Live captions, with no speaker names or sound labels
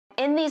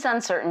in these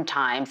uncertain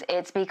times,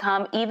 it's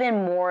become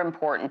even more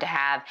important to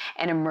have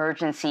an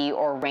emergency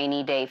or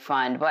rainy day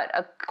fund. But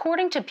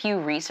according to Pew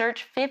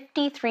Research,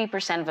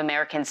 53% of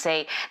Americans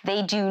say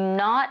they do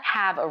not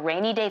have a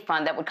rainy day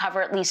fund that would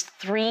cover at least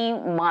 3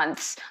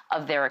 months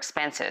of their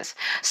expenses.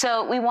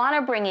 So we want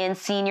to bring in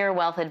Senior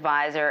Wealth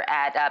Advisor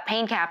at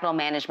Payne Capital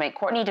Management,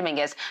 Courtney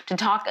Dominguez, to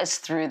talk us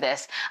through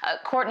this.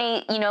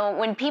 Courtney,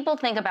 when people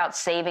think about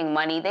saving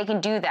money, they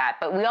can do that,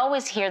 but we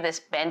always hear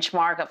this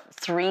benchmark of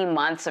 3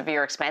 months of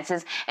your expenses,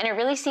 and it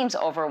really seems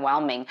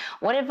overwhelming.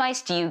 What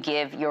advice do you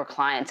give your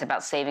clients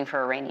about saving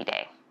for a rainy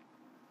day?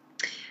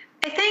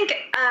 I think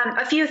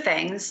a few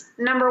things.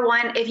 Number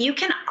one, if you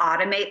can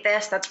automate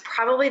this, that's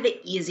probably the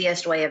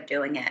easiest way of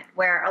doing it,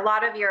 where a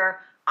lot of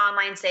your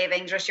online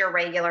savings, just your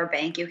regular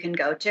bank you can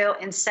go to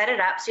and set it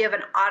up so you have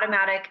an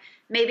automatic,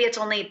 maybe it's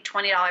only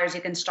 $20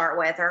 you can start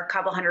with or a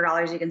couple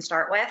 $100 you can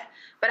start with,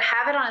 but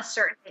have it on a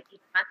certain date each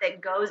month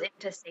that goes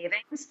into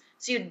savings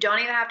so you don't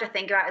even have to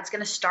think about it. It's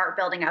going to start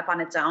building up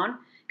on its own.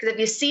 Because if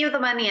you see the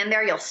money in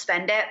there, you'll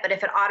spend it. But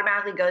if it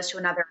automatically goes to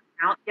another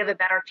account, you have a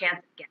better chance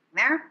of getting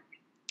there.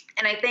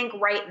 And I think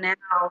right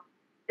now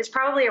is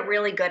probably a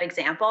really good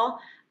example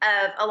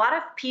of a lot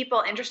of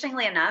people,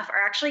 interestingly enough,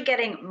 are actually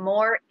getting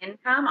more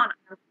income on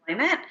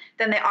unemployment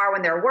than they are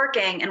when they're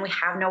working, and we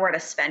have nowhere to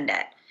spend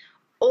it.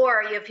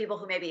 Or you have people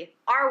who maybe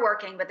are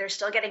working, but they're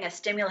still getting a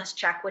stimulus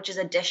check, which is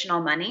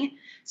additional money.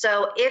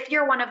 So if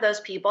you're one of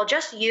those people,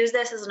 just use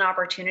this as an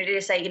opportunity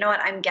to say, you know what,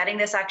 I'm getting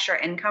this extra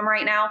income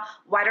right now.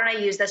 Why don't I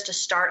use this to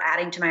start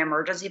adding to my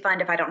emergency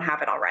fund if I don't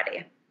have it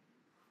already?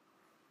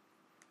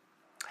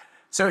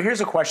 So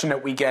here's a question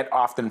that we get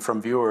often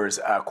from viewers,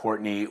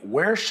 Courtney.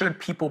 Where should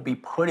people be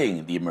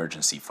putting the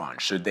emergency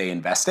fund? Should they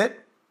invest it?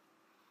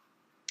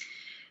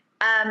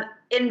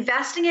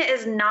 Investing it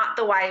is not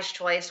the wise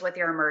choice with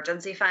your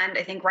emergency fund.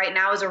 I think right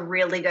now is a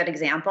really good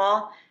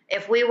example.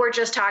 If we were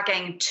just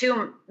talking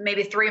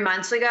maybe 3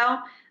 months ago,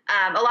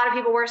 a lot of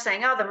people were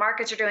saying, oh, the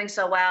markets are doing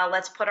so well,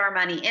 let's put our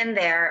money in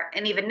there.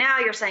 And even now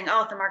you're saying,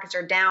 oh, the markets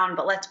are down,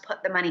 but let's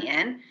put the money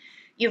in.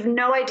 You have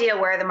no idea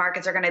where the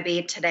markets are going to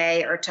be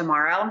today or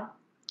tomorrow.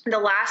 The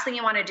last thing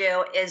you want to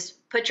do is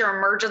put your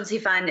emergency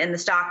fund in the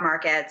stock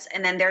markets,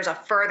 and then there's a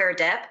further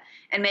dip,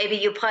 and maybe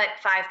you put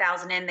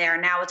 5,000 in there,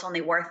 now it's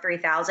only worth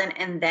 3,000,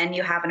 and then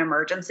you have an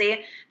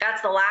emergency.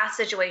 That's the last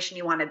situation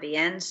you want to be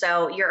in.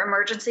 So your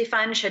emergency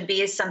fund should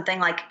be something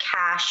like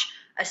cash,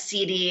 a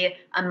CD,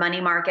 a money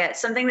market,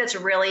 something that's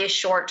really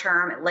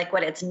short-term,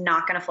 liquid. It's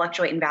not going to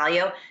fluctuate in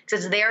value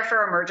because it's there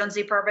for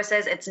emergency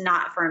purposes. It's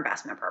not for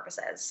investment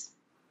purposes.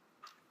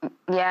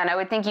 Yeah, and I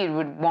would think you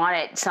would want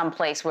it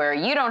someplace where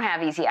you don't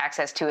have easy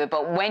access to it,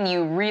 but when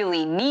you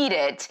really need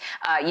it,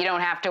 you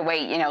don't have to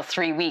wait,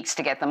 3 weeks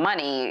to get the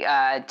money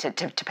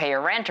to pay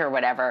your rent or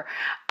whatever.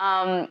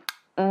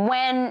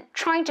 When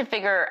trying to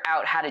figure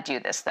out how to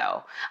do this,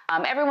 though,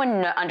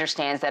 everyone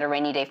understands that a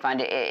rainy day fund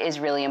is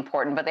really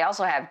important, but they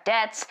also have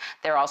debts.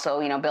 They're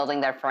also,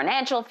 building their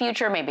financial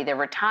future, maybe their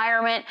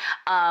retirement.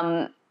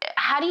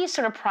 How do you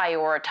sort of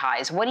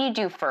prioritize? What do you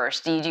do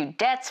first? Do you do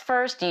debts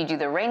first? Do you do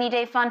the rainy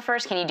day fund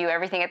first? Can you do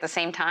everything at the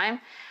same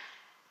time?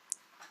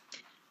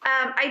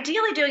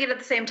 Ideally, doing it at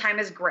the same time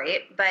is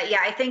great. But yeah,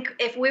 I think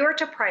if we were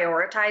to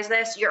prioritize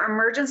this, your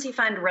emergency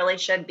fund really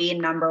should be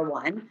number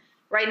one.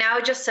 Right now,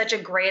 it's just such a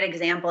great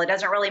example. It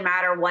doesn't really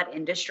matter what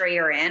industry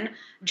you're in.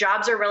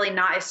 Jobs are really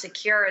not as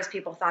secure as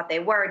people thought they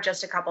were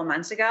just a couple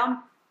months ago.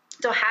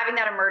 So having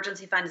that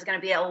emergency fund is going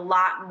to be a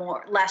lot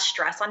less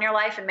stress on your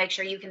life and make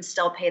sure you can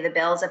still pay the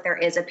bills if there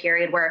is a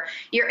period where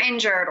you're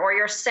injured or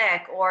you're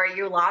sick or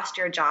you lost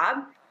your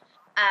job.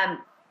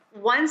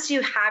 Once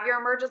you have your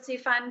emergency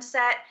fund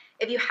set,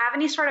 if you have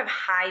any sort of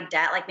high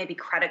debt, like maybe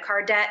credit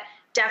card debt,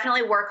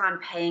 definitely work on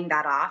paying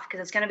that off because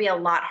it's going to be a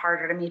lot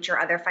harder to meet your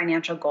other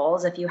financial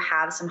goals if you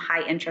have some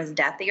high interest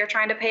debt that you're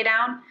trying to pay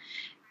down.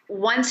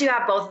 Once you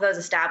have both of those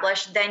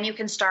established, then you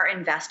can start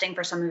investing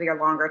for some of your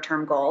longer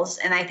term goals.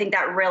 And I think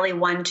that really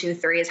 1, 2,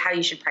 3 is how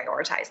you should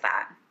prioritize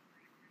that.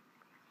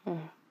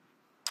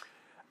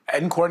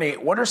 And Courtney,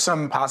 what are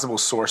some possible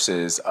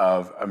sources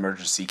of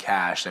emergency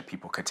cash that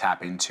people could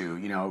tap into?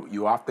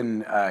 You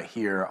often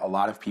hear a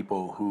lot of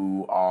people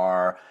who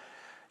are,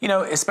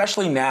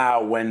 especially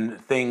now when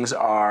things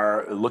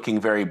are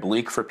looking very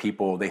bleak for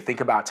people, they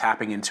think about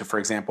tapping into, for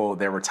example,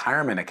 their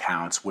retirement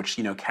accounts, which,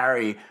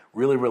 carry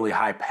really, really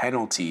high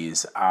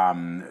penalties.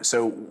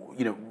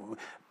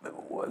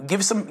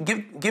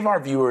 Give our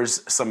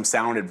viewers some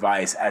sound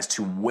advice as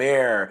to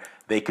where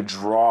they could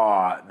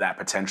draw that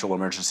potential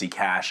emergency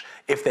cash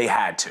if they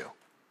had to.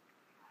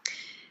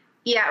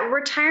 Yeah,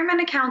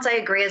 retirement accounts, I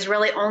agree, is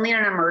really only in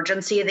an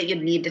emergency that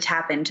you'd need to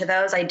tap into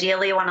those.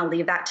 Ideally, you want to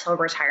leave that till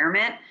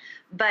retirement.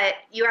 But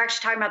you're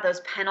actually talking about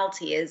those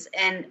penalties.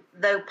 And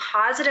the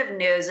positive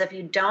news, if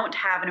you don't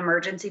have an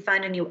emergency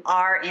fund and you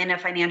are in a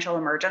financial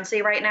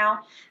emergency right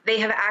now, they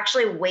have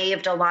actually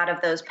waived a lot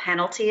of those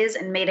penalties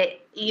and made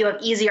it, you have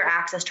easier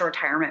access to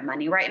retirement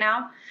money right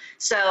now.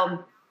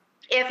 So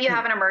if you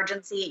have an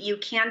emergency, you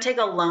can take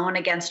a loan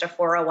against a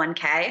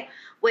 401k,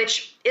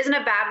 which isn't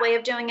a bad way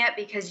of doing it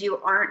because you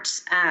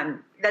aren't,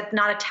 that's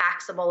not a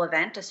taxable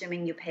event,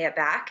 assuming you pay it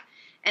back.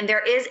 And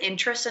there is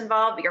interest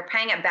involved, but you're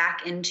paying it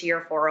back into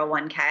your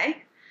 401k.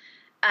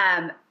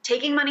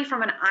 Taking money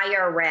from an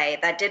IRA,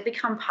 that did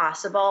become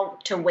possible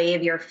to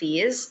waive your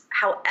fees.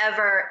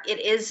 However, it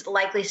is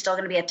likely still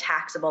going to be a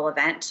taxable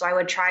event. So I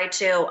would try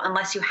to,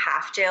 unless you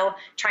have to,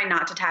 try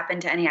not to tap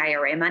into any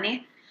IRA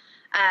money.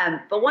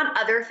 But one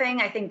other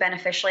thing I think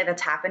beneficially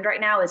that's happened right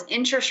now is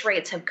interest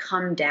rates have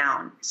come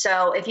down.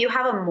 So if you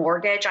have a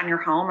mortgage on your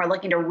home or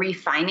looking to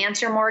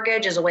refinance your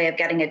mortgage as a way of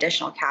getting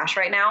additional cash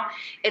right now,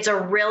 it's a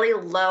really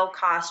low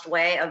cost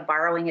way of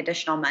borrowing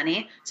additional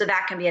money. So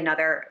that can be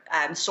another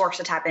source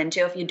to tap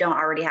into if you don't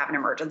already have an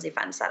emergency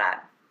fund set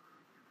up.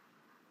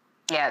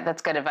 Yeah,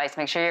 that's good advice.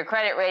 Make sure your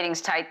credit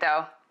rating's tight,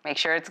 though. Make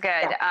sure it's good.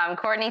 Yeah.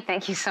 Courtney,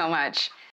 thank you so much.